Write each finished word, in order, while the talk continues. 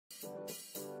Hi.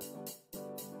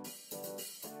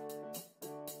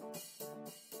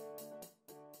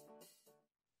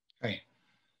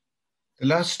 The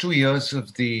last 2 years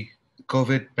of the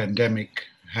COVID pandemic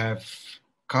have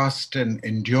cast an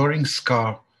enduring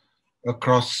scar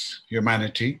across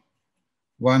humanity,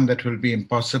 one that will be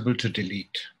impossible to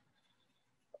delete.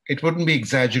 It wouldn't be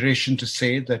exaggeration to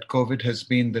say that COVID has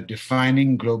been the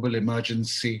defining global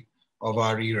emergency of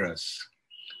our eras.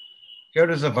 Here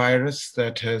is a virus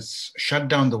that has shut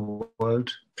down the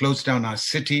world, closed down our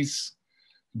cities,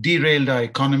 derailed our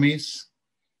economies,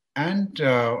 and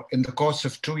in the course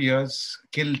of 2 years,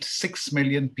 killed 6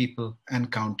 million people and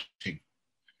counting.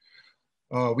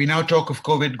 We now talk of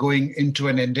COVID going into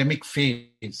an endemic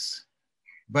phase,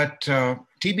 but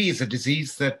TB is a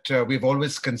disease that we've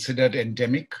always considered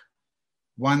endemic,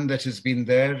 one that has been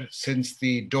there since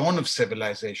the dawn of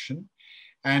civilization.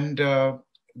 And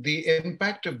the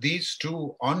impact of these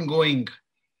two ongoing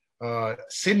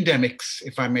syndemics,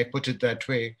 if I may put it that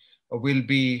way, will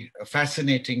be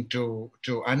fascinating to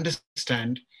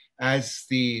understand as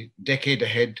the decade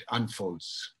ahead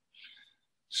unfolds.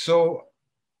 So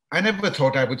I never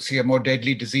thought I would see a more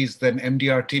deadly disease than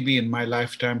MDR-TB in my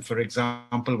lifetime, for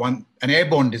example, an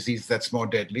airborne disease that's more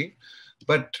deadly.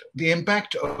 But the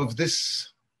impact of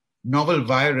this novel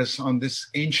virus on this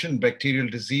ancient bacterial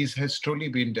disease has truly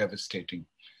been devastating.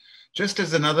 Just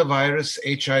as another virus,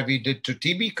 HIV, did to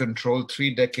TB control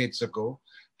 3 decades ago,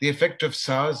 the effect of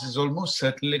SARS is almost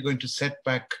certainly going to set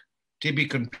back TB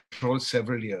control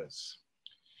several years.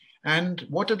 And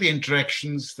what are the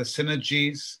interactions, the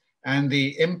synergies, and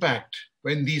the impact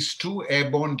when these two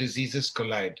airborne diseases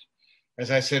collide?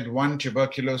 As I said, one,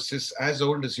 tuberculosis, as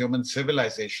old as human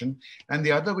civilization, and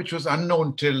the other, which was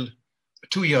unknown till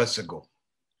 2 years ago.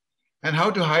 And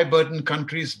how do high-burden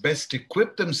countries best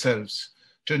equip themselves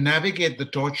to navigate the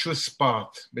tortuous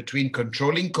path between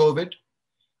controlling COVID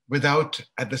without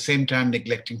at the same time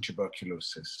neglecting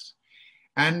tuberculosis?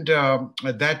 And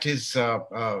that is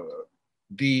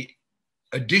the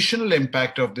additional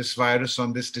impact of this virus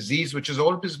on this disease, which has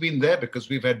always been there because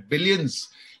we've had billions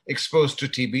exposed to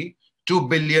TB, 2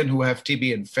 billion who have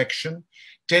TB infection,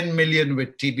 10 million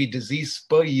with TB disease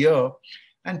per year,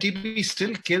 and TB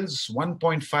still kills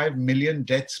 1.5 million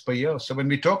deaths per year. So when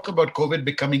we talk about COVID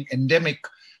becoming endemic,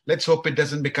 let's hope it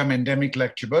doesn't become endemic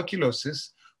like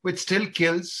tuberculosis, which still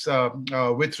kills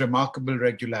with remarkable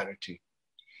regularity.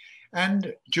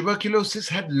 And tuberculosis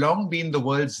had long been the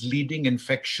world's leading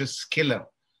infectious killer.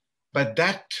 But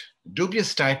that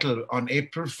dubious title on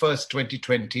April 1st,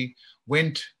 2020,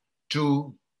 went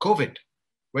to COVID,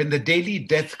 when the daily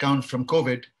death count from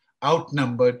COVID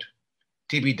outnumbered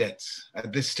TB deaths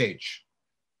at this stage.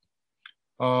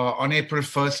 On April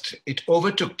 1st, it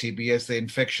overtook TB as the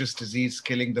infectious disease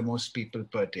killing the most people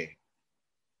per day.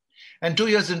 And 2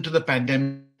 years into the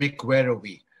pandemic, where are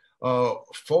we?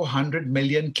 400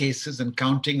 million cases and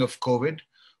counting of COVID,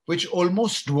 which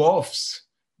almost dwarfs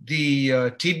the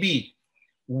TB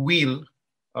wheel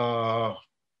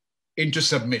into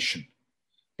submission.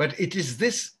 But it is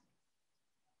this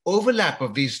overlap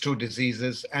of these two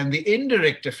diseases and the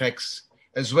indirect effects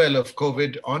as well of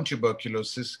COVID on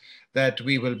tuberculosis that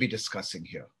we will be discussing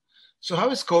here. So how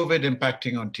is COVID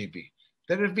impacting on TB?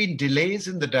 There have been delays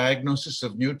in the diagnosis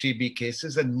of new TB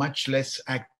cases and much less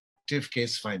active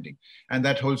case finding. And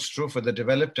that holds true for the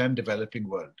developed and developing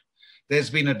world. There's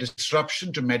been a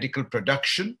disruption to medical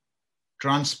production,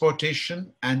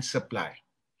 transportation, and supply.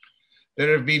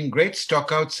 There have been great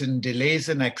stockouts and delays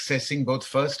in accessing both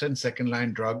first and second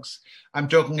line drugs. I'm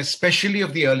talking especially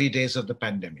of the early days of the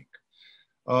pandemic.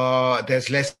 There's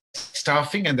less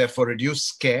staffing and therefore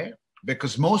reduced care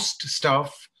because most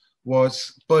staff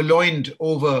was purloined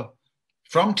over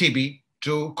from TB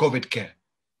to COVID care.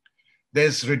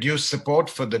 There's reduced support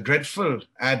for the dreadful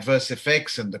adverse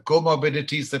effects and the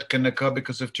comorbidities that can occur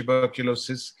because of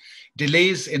tuberculosis,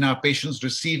 delays in our patients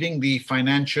receiving the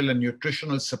financial and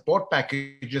nutritional support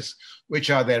packages, which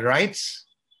are their rights,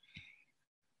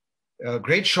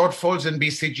 great shortfalls in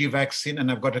BCG vaccine,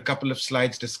 and I've got a couple of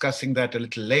slides discussing that a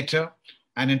little later,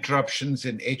 and interruptions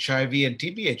in HIV and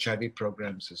TB-HIV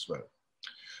programs as well.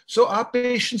 So are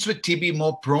patients with TB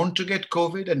more prone to get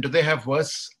COVID, and do they have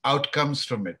worse outcomes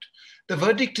from it? The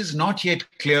verdict is not yet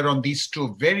clear on these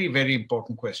two very, very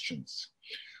important questions.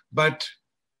 But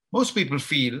most people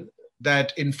feel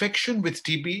that infection with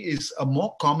TB is a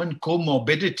more common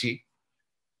comorbidity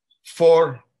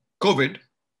for COVID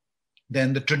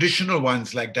than the traditional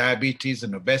ones like diabetes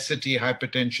and obesity,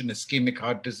 hypertension, ischemic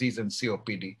heart disease, and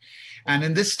COPD. And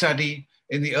in this study,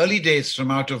 in the early days from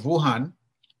out of Wuhan,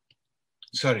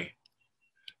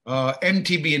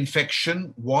 MTB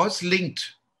infection was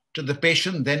linked to the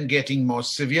patient then getting more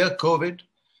severe COVID,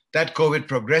 that COVID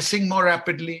progressing more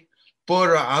rapidly,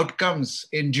 poorer outcomes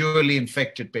in dually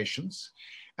infected patients.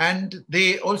 And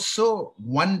they also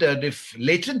wondered if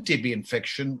latent TB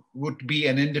infection would be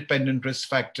an independent risk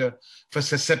factor for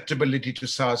susceptibility to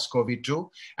SARS-CoV-2.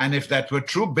 And if that were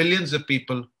true, billions of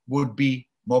people would be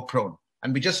more prone.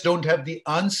 And we just don't have the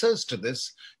answers to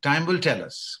this. Time will tell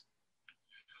us.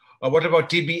 What about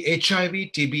TB, HIV,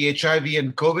 TB, HIV,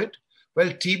 and COVID? Well,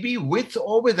 TB with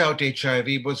or without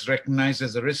HIV was recognized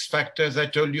as a risk factor, as I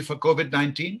told you, for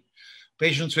COVID-19.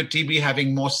 Patients with TB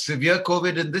having more severe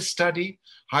COVID in this study,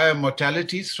 higher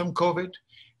mortalities from COVID,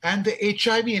 and the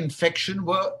HIV infection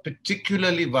were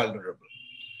particularly vulnerable.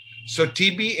 So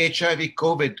TB, HIV,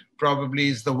 COVID probably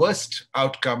is the worst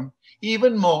outcome,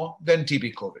 even more than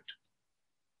TB COVID.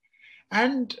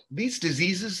 And these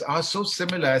diseases are so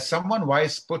similar. As someone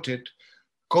wise put it,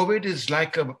 COVID is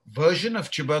like a version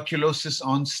of tuberculosis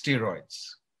on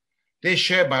steroids. They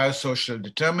share biosocial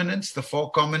determinants, the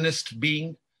four commonest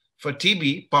being for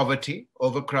TB, poverty,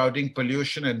 overcrowding,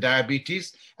 pollution, and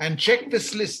diabetes. And check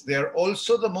this list. They're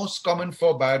also the most common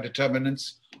four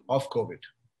biodeterminants of COVID.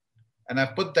 And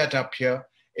I've put that up here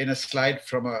in a slide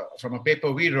from a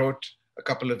paper we wrote a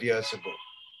couple of years ago.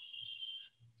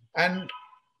 And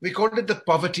we called it the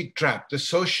poverty trap. The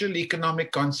social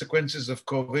economic consequences of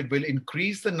COVID will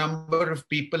increase the number of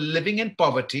people living in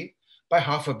poverty by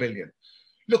 500 million.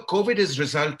 Look, COVID has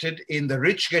resulted in the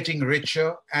rich getting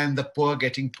richer and the poor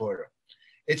getting poorer.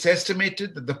 It's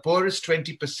estimated that the poorest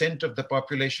 20% of the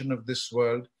population of this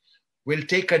world will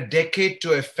take a decade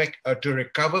to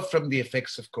recover from the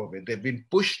effects of COVID. They've been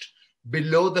pushed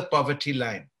below the poverty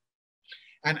line.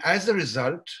 And as a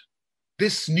result,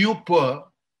 this new poor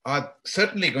are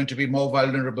certainly going to be more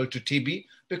vulnerable to TB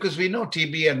because we know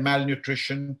TB and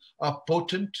malnutrition are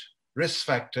potent risk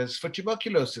factors for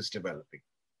tuberculosis developing.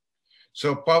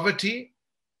 So poverty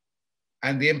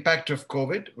and the impact of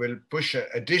COVID will push an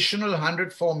additional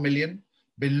 104 million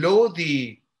below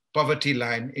the poverty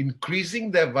line,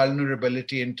 increasing their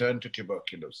vulnerability in turn to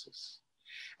tuberculosis.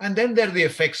 And then there are the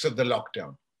effects of the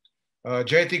lockdown.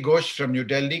 Jayati Ghosh from New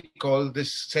Delhi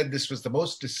said this was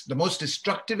the most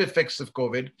destructive effects of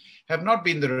COVID have not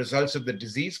been the results of the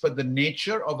disease, but the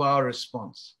nature of our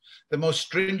response. The most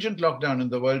stringent lockdown in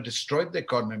the world destroyed the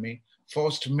economy,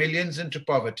 forced millions into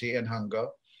poverty and hunger,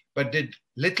 but did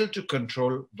little to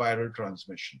control viral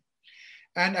transmission.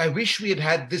 And I wish we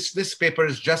had this paper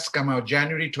has just come out,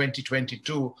 January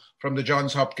 2022, from the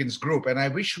Johns Hopkins group. And I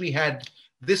wish we had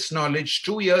this knowledge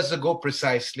 2 years ago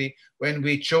precisely, when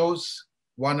we chose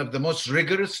one of the most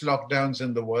rigorous lockdowns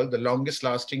in the world, the longest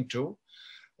lasting too,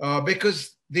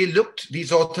 because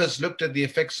these authors looked at the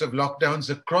effects of lockdowns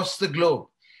across the globe.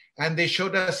 And they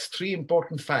showed us three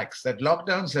important facts: that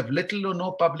lockdowns have little or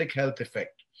no public health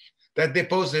effect, that they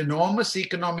pose enormous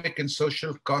economic and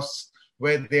social costs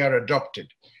where they are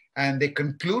adopted. And they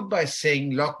conclude by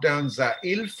saying lockdowns are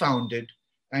ill-founded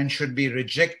and should be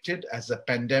rejected as a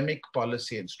pandemic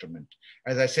policy instrument.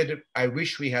 As I said, I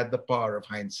wish we had the power of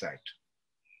hindsight.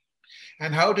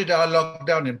 And how did our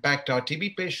lockdown impact our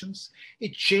TB patients?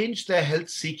 It changed their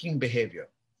health-seeking behavior.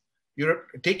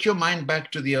 Take your mind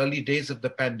back to the early days of the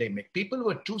pandemic. People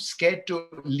were too scared to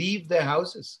leave their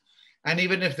houses. And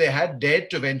even if they had dared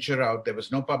to venture out, there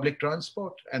was no public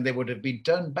transport and they would have been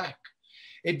turned back.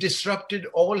 It disrupted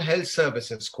all health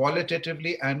services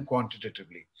qualitatively and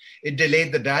quantitatively. It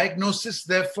delayed the diagnosis,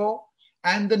 therefore,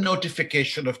 and the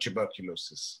notification of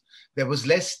tuberculosis. There was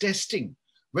less testing.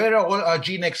 Where are all our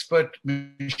gene expert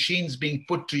machines being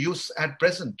put to use at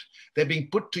present? They're being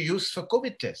put to use for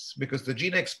COVID tests because the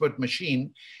gene expert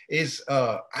machine is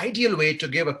an ideal way to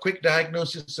give a quick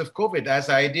diagnosis of COVID, as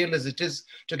ideal as it is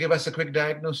to give us a quick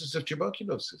diagnosis of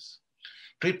tuberculosis.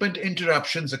 Treatment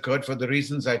interruptions occurred for the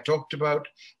reasons I talked about.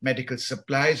 Medical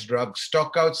supplies, drug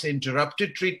stockouts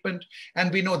interrupted treatment.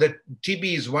 And we know that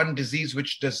TB is one disease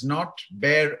which does not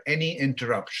bear any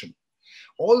interruption.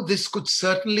 All this could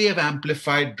certainly have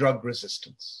amplified drug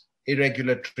resistance,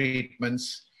 irregular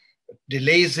treatments,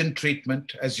 delays in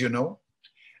treatment, as you know,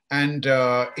 and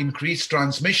increased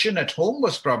transmission at home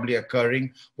was probably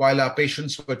occurring while our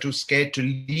patients were too scared to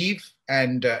leave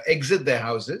and exit their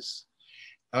houses.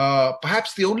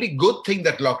 Perhaps the only good thing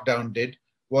that lockdown did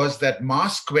was that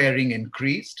mask wearing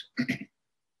increased,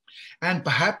 and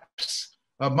perhaps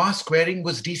mask wearing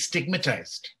was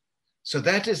destigmatized. So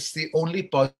that is the only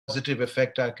positive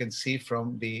effect I can see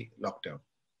from the lockdown.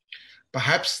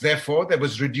 Perhaps, therefore, there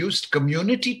was reduced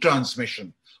community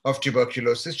transmission of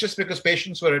tuberculosis just because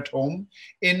patients were at home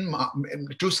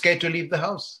too scared to leave the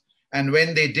house. And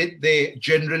when they did, they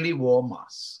generally wore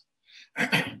masks.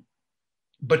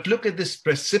 But look at this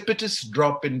precipitous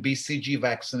drop in BCG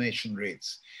vaccination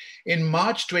rates. In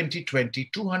March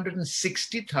 2020,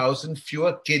 260,000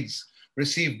 fewer kids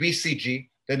received BCG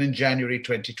than in January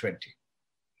 2020.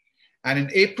 And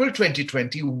in April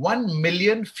 2020, 1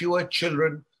 million fewer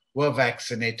children were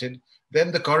vaccinated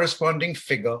than the corresponding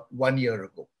figure 1 year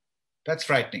ago. That's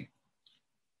frightening.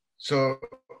 So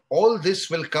all this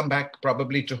will come back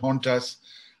probably to haunt us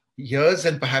years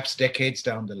and perhaps decades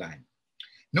down the line.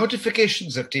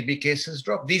 Notifications of TB cases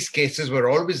dropped. These cases were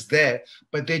always there,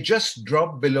 but they just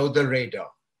dropped below the radar.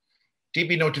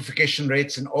 TB notification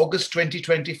rates in August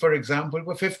 2020, for example,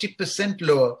 were 50%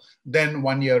 lower than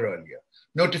 1 year earlier.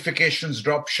 Notifications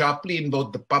dropped sharply in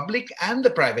both the public and the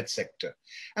private sector.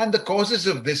 And the causes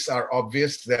of this are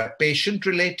obvious. They are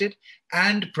patient-related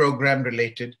and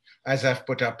program-related, as I've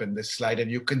put up in this slide. And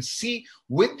you can see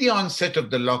with the onset of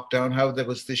the lockdown how there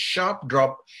was this sharp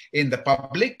drop in the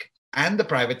public and the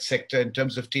private sector in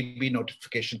terms of TB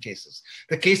notification cases.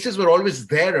 The cases were always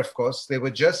there, of course. They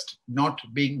were just not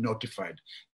being notified.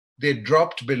 They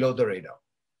dropped below the radar.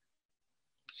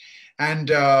 And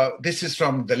this is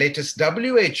from the latest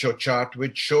WHO chart,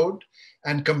 which showed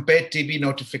and compared TB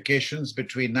notifications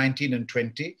between 19 and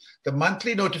 20. The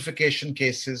monthly notification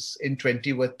cases in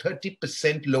 20 were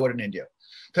 30% lower in India.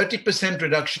 30%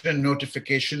 reduction in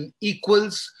notification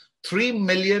equals 3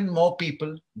 million more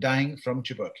people dying from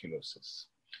tuberculosis.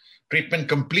 Treatment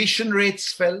completion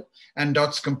rates fell, and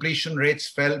DOTS completion rates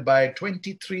fell by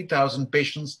 23,000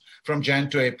 patients from Jan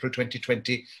to April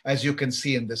 2020, as you can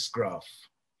see in this graph.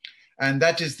 And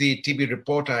that is the TB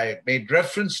report I made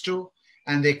reference to.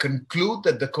 And they conclude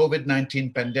that the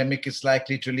COVID-19 pandemic is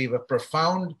likely to leave a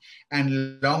profound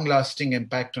and long-lasting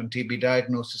impact on TB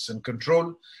diagnosis and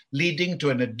control, leading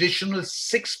to an additional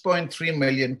 6.3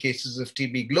 million cases of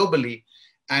TB globally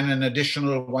and an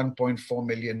additional 1.4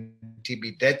 million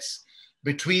TB deaths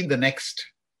between the next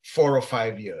 4 or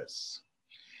 5 years.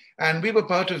 And we were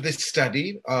part of this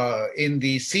study in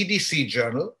the CDC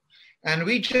journal. And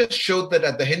we just showed that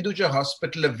at the Hinduja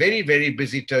Hospital, a very, very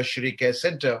busy tertiary care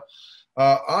center,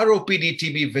 our OPD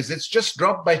TB visits just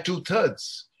dropped by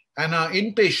 2/3, and our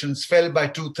inpatients fell by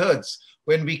 2/3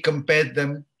 when we compared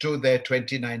them to their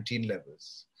 2019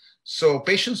 levels. So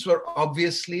patients were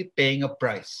obviously paying a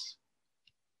price.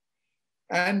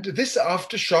 And this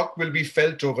aftershock will be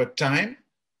felt over time.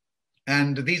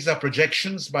 And these are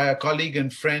projections by a colleague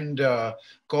and friend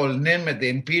called Nim at the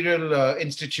Imperial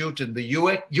Institute in the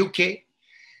UK.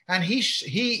 And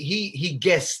he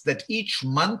guessed that each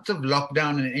month of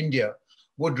lockdown in India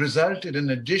would result in an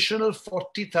additional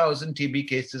 40,000 TB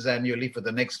cases annually for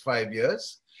the next 5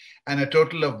 years, and a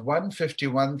total of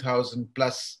 151,000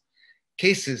 plus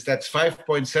cases. That's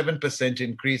 5.7%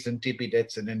 increase in TB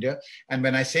deaths in India. And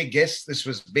when I say guess, this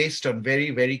was based on very,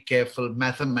 very careful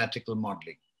mathematical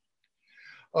modeling.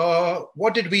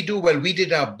 What did we do? Well, we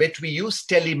did our bit. We used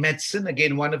telemedicine,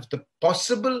 again, one of the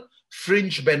possible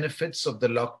fringe benefits of the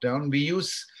lockdown. We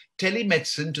use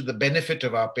telemedicine to the benefit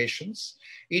of our patients.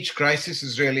 Each crisis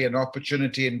is really an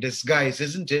opportunity in disguise,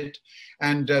 isn't it?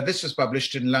 And this was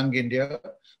published in Lung India,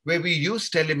 where we use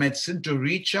telemedicine to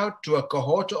reach out to a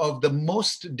cohort of the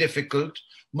most difficult,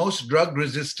 most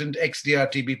drug-resistant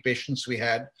XDR-TB patients we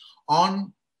had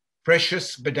on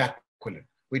precious bedaquiline.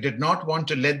 We did not want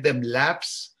to let them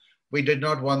lapse. We did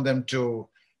not want them to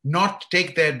not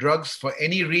take their drugs for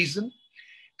any reason.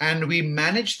 And we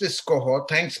managed this cohort,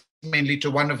 thanks mainly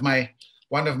to one of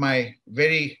my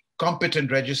very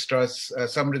competent registrars,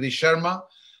 Samriddhi Sharma.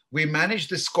 We managed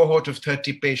this cohort of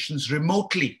 30 patients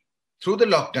remotely through the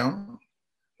lockdown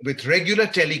with regular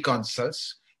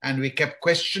teleconsults. And we kept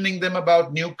questioning them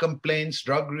about new complaints,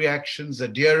 drug reactions,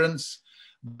 adherence,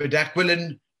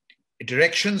 bedaquiline.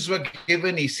 Directions were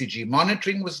given, ECG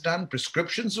monitoring was done,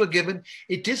 prescriptions were given.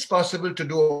 It is possible to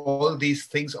do all these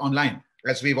things online,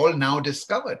 as we've all now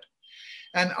discovered.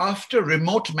 And after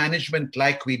remote management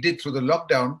like we did through the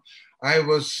lockdown, I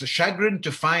was chagrined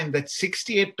to find that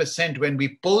 68%, when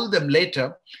we polled them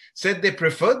later, said they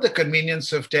preferred the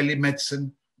convenience of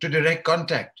telemedicine to direct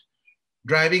contact.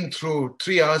 Driving through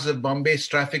 3 hours of Bombay's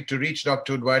traffic to reach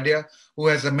Dr. Udwadia, who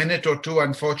has a minute or two,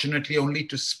 unfortunately, only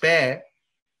to spare,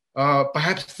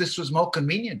 perhaps this was more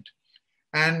convenient.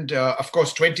 And of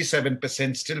course,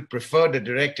 27% still preferred a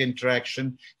direct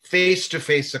interaction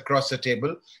face-to-face across a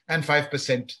table, and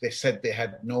 5% they said they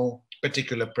had no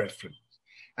particular preference.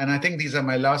 And I think these are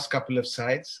my last couple of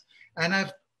slides. And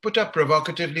I've put up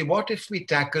provocatively, what if we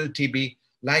tackle TB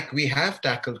like we have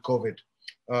tackled COVID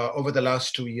over the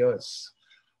last 2 years?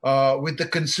 With the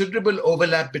considerable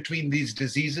overlap between these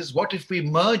diseases, what if we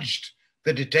merged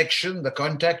the detection, the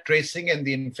contact tracing, and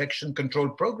the infection control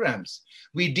programs.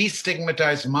 We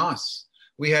destigmatized masks.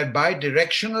 We had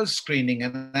bi-directional screening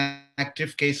and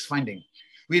active case finding.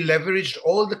 We leveraged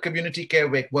all the community care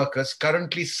workers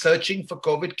currently searching for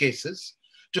COVID cases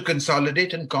to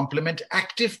consolidate and complement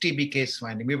active TB case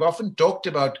finding. We've often talked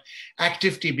about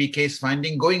active TB case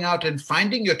finding, going out and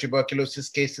finding your tuberculosis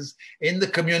cases in the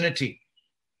community.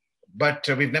 But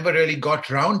we've never really got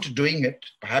round to doing it.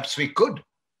 Perhaps we could.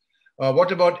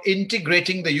 What about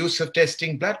integrating the use of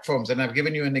testing platforms? And I've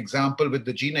given you an example with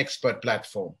the Gene Expert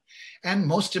platform. And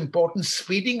most important,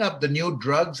 speeding up the new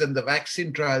drugs and the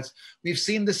vaccine trials. We've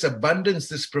seen this abundance,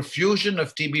 this profusion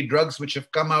of TB drugs which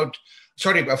have come out,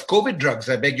 of COVID drugs,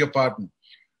 I beg your pardon,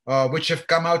 which have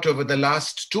come out over the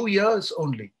last 2 years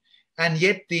only. And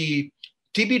yet the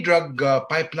TB drug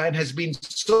pipeline has been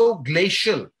so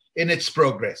glacial in its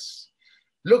progress.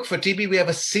 Look, for TB, we have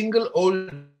a single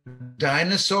old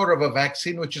dinosaur of a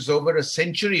vaccine, which is over a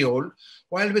century old,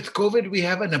 while with COVID, we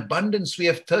have an abundance. We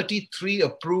have 33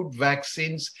 approved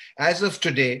vaccines as of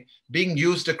today being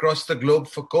used across the globe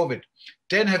for COVID.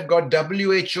 10 have got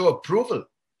WHO approval.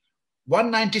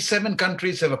 197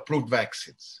 countries have approved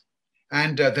vaccines.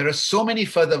 And there are so many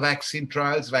further vaccine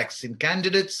trials, vaccine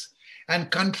candidates,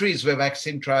 and countries where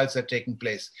vaccine trials are taking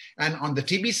place. And on the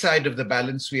TB side of the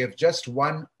balance, we have just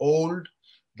one old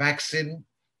vaccine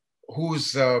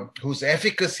whose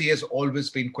efficacy has always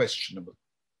been questionable.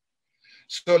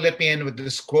 So let me end with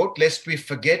this quote: lest we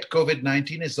forget,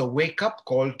 COVID-19 is a wake-up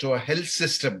call to a health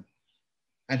system,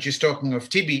 and she's talking of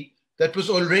TB, that was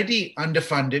already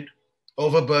underfunded,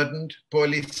 overburdened,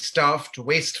 poorly staffed,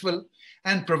 wasteful,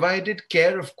 and provided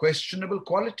care of questionable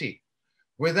quality.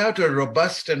 Without a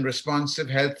robust and responsive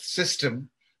health system,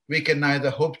 we can neither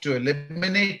hope to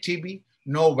eliminate TB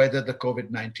nor weather the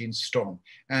COVID-19 storm.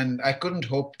 And I couldn't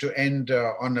hope to end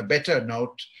on a better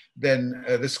note than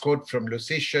this quote from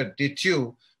Lucia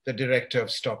Ditiu, the director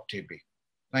of Stop TB.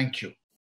 Thank you.